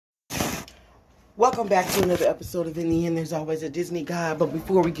Welcome back to another episode of In the End, There's Always a Disney Guide. But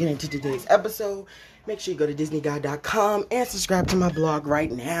before we get into today's episode, make sure you go to DisneyGuide.com and subscribe to my blog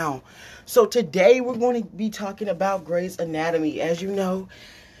right now. So today we're going to be talking about Grey's Anatomy. As you know,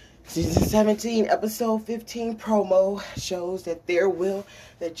 Season 17, Episode 15 promo shows that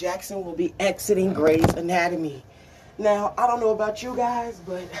Jackson will be exiting Grey's Anatomy. Now, I don't know about you guys,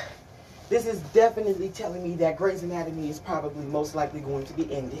 but this is definitely telling me that Grey's Anatomy is probably most likely going to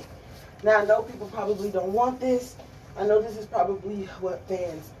be ending. Now, I know people probably don't want this. I know this is probably what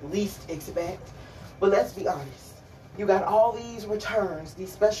fans least expect. But let's be honest. You got all these returns,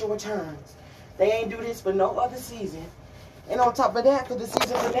 these special returns. They ain't do this for no other season. And on top of that, for the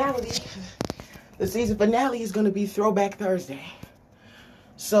season finale is going to be Throwback Thursday.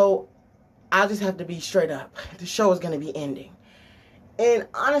 So, I'll just have to be straight up. The show is going to be ending. And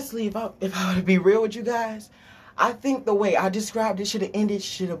honestly, if I were to be real with you guys, I think the way I described it should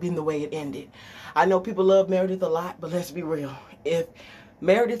have been the way it ended. I know people love Meredith a lot, but let's be real. If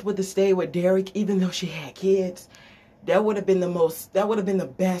Meredith would have stayed with Derek, even though she had kids, that would have been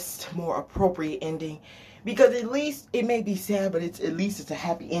the best, more appropriate ending. Because at least it may be sad, but at least it's a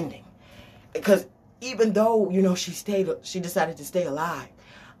happy ending. Because even though, she decided to stay alive,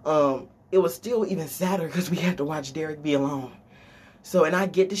 it was still even sadder because we had to watch Derek be alone. So, and I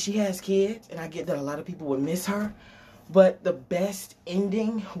get that she has kids, and I get that a lot of people would miss her, but the best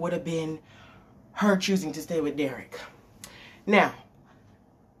ending would have been her choosing to stay with Derek. Now,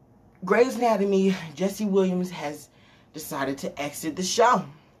 Grey's Anatomy, Jesse Williams has decided to exit the show,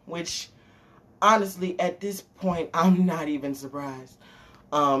 which, honestly, at this point, I'm not even surprised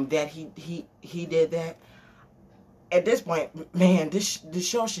that he did that. At this point, man, the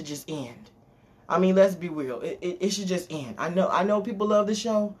show should just end. I mean, let's be real. It should just end. I know people love the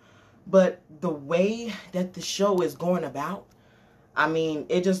show, but the way that the show is going about, I mean,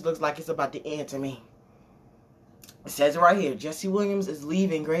 it just looks like it's about to end to me. It says it right here. Jesse Williams is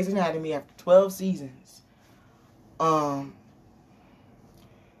leaving Grey's Anatomy after 12 seasons.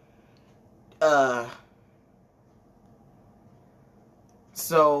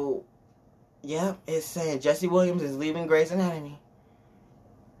 So, yeah, it's saying Jesse Williams is leaving Grey's Anatomy.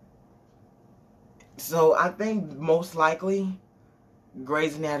 So, I think most likely,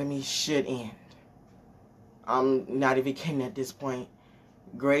 Grey's Anatomy should end. I'm not even kidding at this point.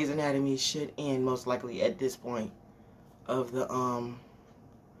 Grey's Anatomy should end most likely at this point of the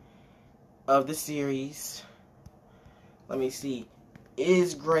series. Let me see.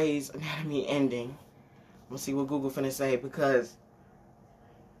 Is Grey's Anatomy ending? Let's see what Google finna say, because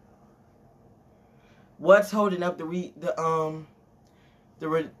what's holding up the renewal?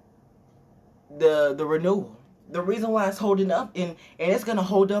 The reason why it's holding up, and it's gonna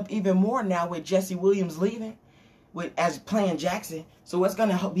hold up even more now with Jesse Williams leaving, as playing Jackson. So it's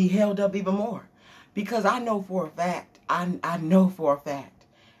gonna be held up even more, because I know for a fact,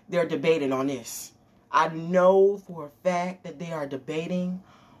 they're debating on this. I know for a fact that they are debating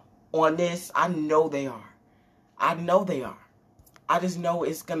on this. I know they are. I just know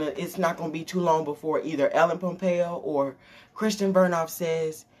it's not gonna be too long before either Ellen Pompeo or Christian Burnoff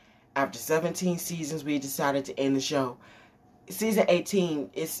says, after 17 seasons, we decided to end the show. Season 18,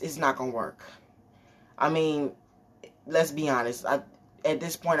 it's not going to work. I mean, let's be honest. At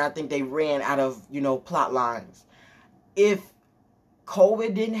this point, I think they ran out of, plot lines. If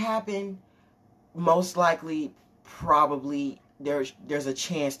COVID didn't happen, most likely, probably, there's a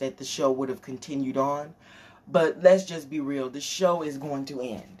chance that the show would have continued on. But let's just be real. The show is going to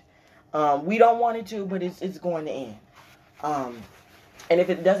end. We don't want it to, but it's going to end. And if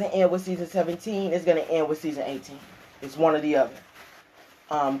it doesn't end with season 17, it's going to end with season 18. It's one or the other.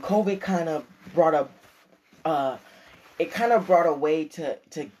 COVID kind of brought a way to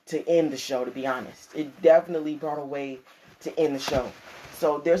end the show, to be honest. It definitely brought a way to end the show.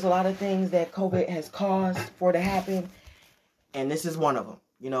 So there's a lot of things that COVID has caused for to happen, and this is one of them.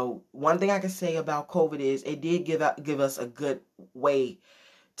 One thing I can say about COVID is it did give us a good way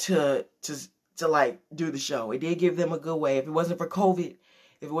to do the show. It did give them a good way. If it wasn't for COVID,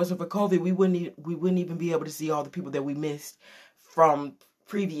 we wouldn't even be able to see all the people that we missed from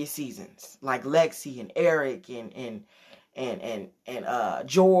previous seasons, like Lexi and Eric and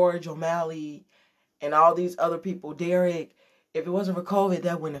George O'Malley and all these other people, Derek. If it wasn't for COVID,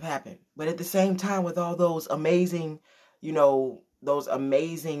 that wouldn't have happened. But at the same time, with all those amazing, the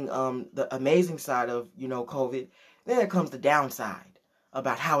amazing side of, COVID, then there comes the downside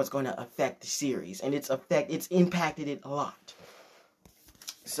about how it's going to affect the series, and it's impacted it a lot.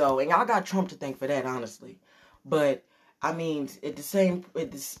 So, and y'all got Trump to thank for that, honestly. But I mean, at the same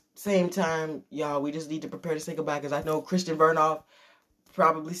time, y'all, we just need to prepare to say goodbye, because I know Christian Burnoff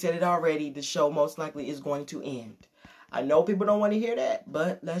probably said it already. The show most likely is going to end. I know people don't want to hear that,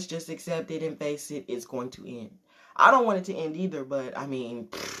 but let's just accept it and face it. It's going to end. I don't want it to end either, but I mean,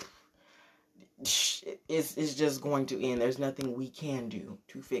 it's just going to end. There's nothing we can do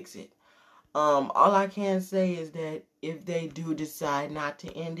to fix it. All I can say is that if they do decide not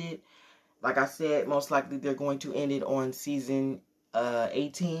to end it, like I said, most likely they're going to end it on season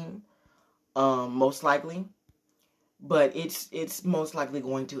 18. Most likely. But it's most likely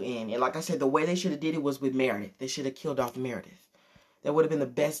going to end. And like I said, the way they should have did it was with Meredith. They should have killed off Meredith. That would have been the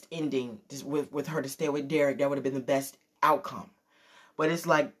best ending. Just with her to stay with Derek, that would have been the best outcome. But it's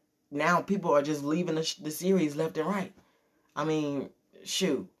like now people are just leaving the series left and right. I mean,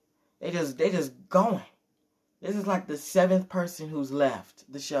 shoot. They just going. This is like the 7th person who's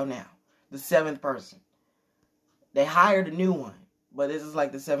left the show now. The 7th person. They hired a new one, but this is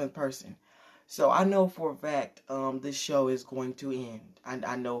like the 7th person. So I know for a fact this show is going to end.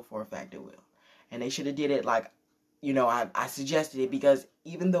 I know for a fact it will. And they should have did it like, I suggested it because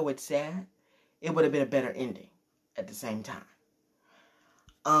even though it's sad, it would have been a better ending at the same time.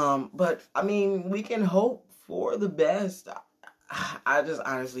 But, I mean, we can hope for the best. I just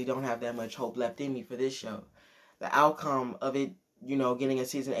honestly don't have that much hope left in me for this show. The outcome of it, getting a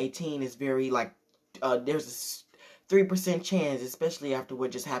season 18 is very, like, there's a 3% chance, especially after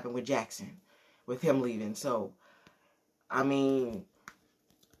what just happened with Jackson, with him leaving. So, I mean,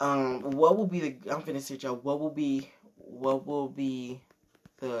 what will be I'm finna search out, what will be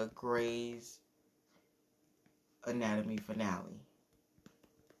the Grey's Anatomy finale?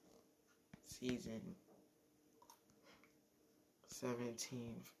 Season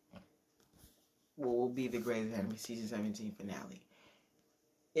 17. What will be the Grey's Anatomy season 17 finale?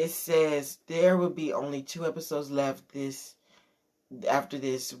 It says there will be only 2 episodes left after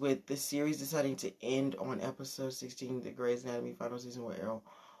this, with the series deciding to end on episode 16. The Grey's Anatomy final season will air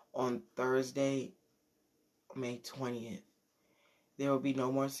on Thursday, May 20th. There will be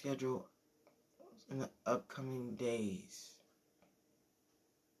no more schedule in the upcoming days.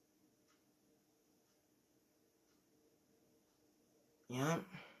 Yeah.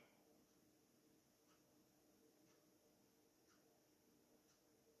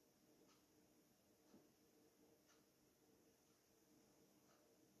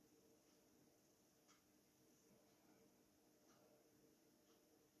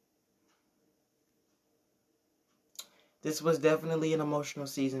 This was definitely an emotional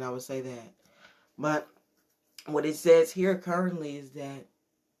season, I would say that. But what it says here currently is that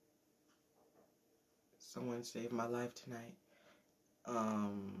someone saved my life tonight.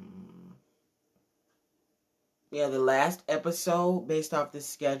 Yeah, the last episode based off the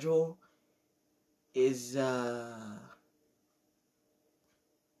schedule is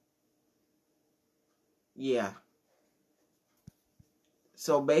yeah.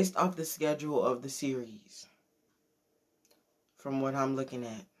 So based off the schedule of the series, from what I'm looking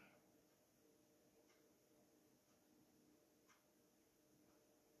at,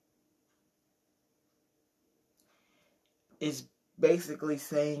 it's basically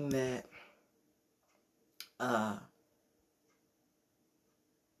saying that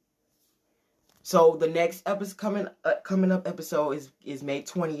so the next episode coming up episode is May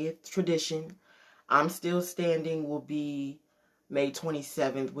 20th. Tradition, I'm Still Standing will be May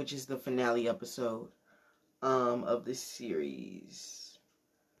 27th, which is the finale episode of this series,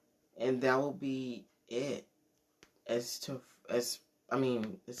 and that will be it as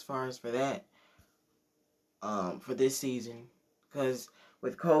far as for that for this season, because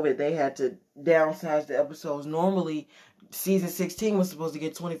with COVID they had to downsize the episodes. Normally season 16 was supposed to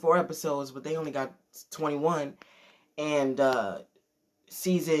get 24 episodes, but they only got 21, and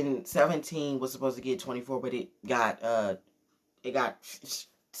season 17 was supposed to get 24, but it got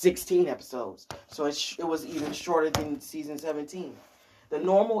 16 episodes, so it was even shorter than season 17. The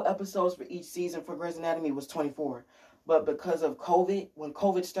normal episodes for each season for Grey's Anatomy was 24, but because of COVID, when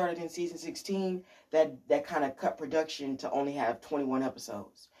COVID started in season 16, that kind of cut production to only have 21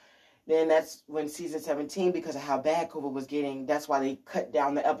 episodes. Then that's when season 17, because of how bad COVID was getting, that's why they cut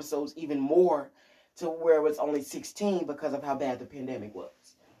down the episodes even more to where it was only 16 because of how bad the pandemic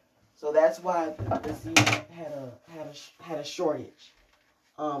was. So that's why the season had a shortage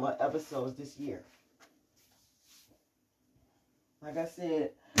of episodes this year. Like I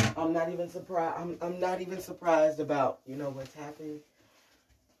said, I'm not even surprised. I'm not even surprised about what's happened.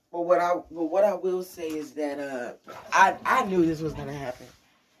 But what I will say is that I knew this was gonna happen.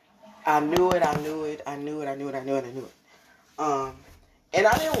 I knew it. And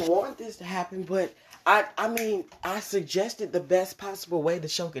I didn't want this to happen, but I suggested the best possible way the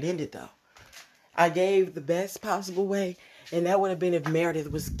show could end it, though. I gave the best possible way, And that would have been if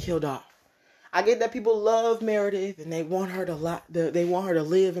Meredith was killed off. I get that people love Meredith and they want her to they want her to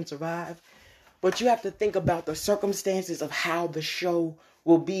live and survive. But you have to think about the circumstances of how the show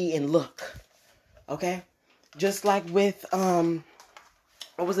will be and look. Okay? Just like with what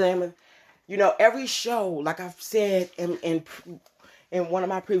was the name of, every show, like I've said in one of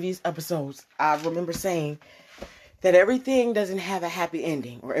my previous episodes, I remember saying that everything doesn't have a happy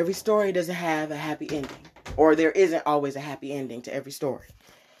ending, or every story doesn't have a happy ending, or there isn't always a happy ending to every story.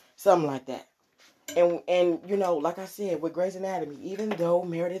 Something like that. And like I said, with Grey's Anatomy, even though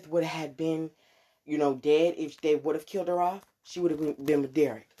Meredith would have been, dead, if they would have killed her off, she would have been with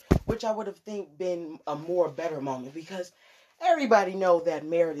Derek, which I would have think been a better moment, because everybody know that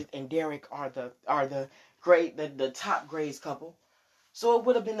Meredith and Derek are the top Grey's couple. So it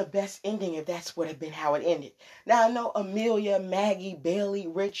would have been the best ending if that's would have been how it ended. Now I know Amelia, Maggie, Bailey,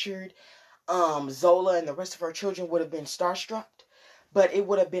 Richard, Zola, and the rest of her children would have been starstruck. But it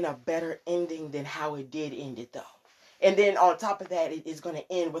would have been a better ending than how it did end it, though. And then on top of that, it is going to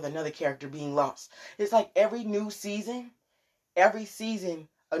end with another character being lost. It's like every season,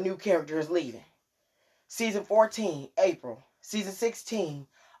 a new character is leaving. Season 14, April. Season 16,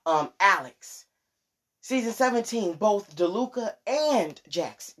 Alex. Season 17, both DeLuca and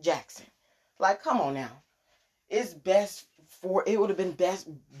Jackson. Like, come on now. It would have been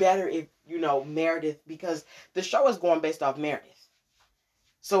better if, Meredith, because the show is going based off Meredith.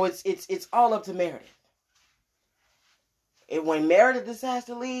 So it's all up to Meredith. And when Meredith decides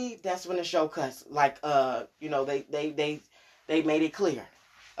to leave, that's when the show cuts. Like, they made it clear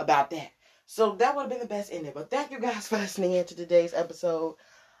about that. So that would have been the best ending. But thank you guys for listening in to today's episode.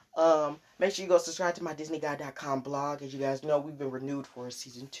 Make sure you go subscribe to my DisneyGuy.com blog. As you guys know, we've been renewed for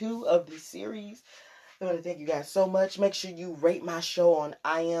season 2 of this series. I want to thank you guys so much. Make sure you rate my show on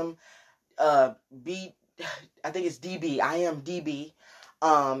IMDb.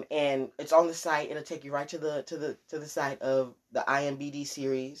 And it's on the site. It'll take you right to the site of the IMDb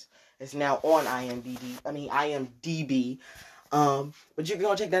series. It's now on IMDb. But you can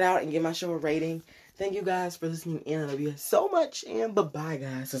go check that out and give my show a rating. Thank you guys for listening in. I love you guys so much, and bye-bye,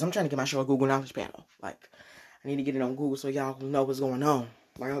 guys. Because I'm trying to get my show a Google Knowledge panel. Like, I need to get it on Google so y'all know what's going on,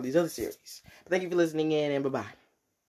 like all these other series. But thank you for listening in, and bye-bye.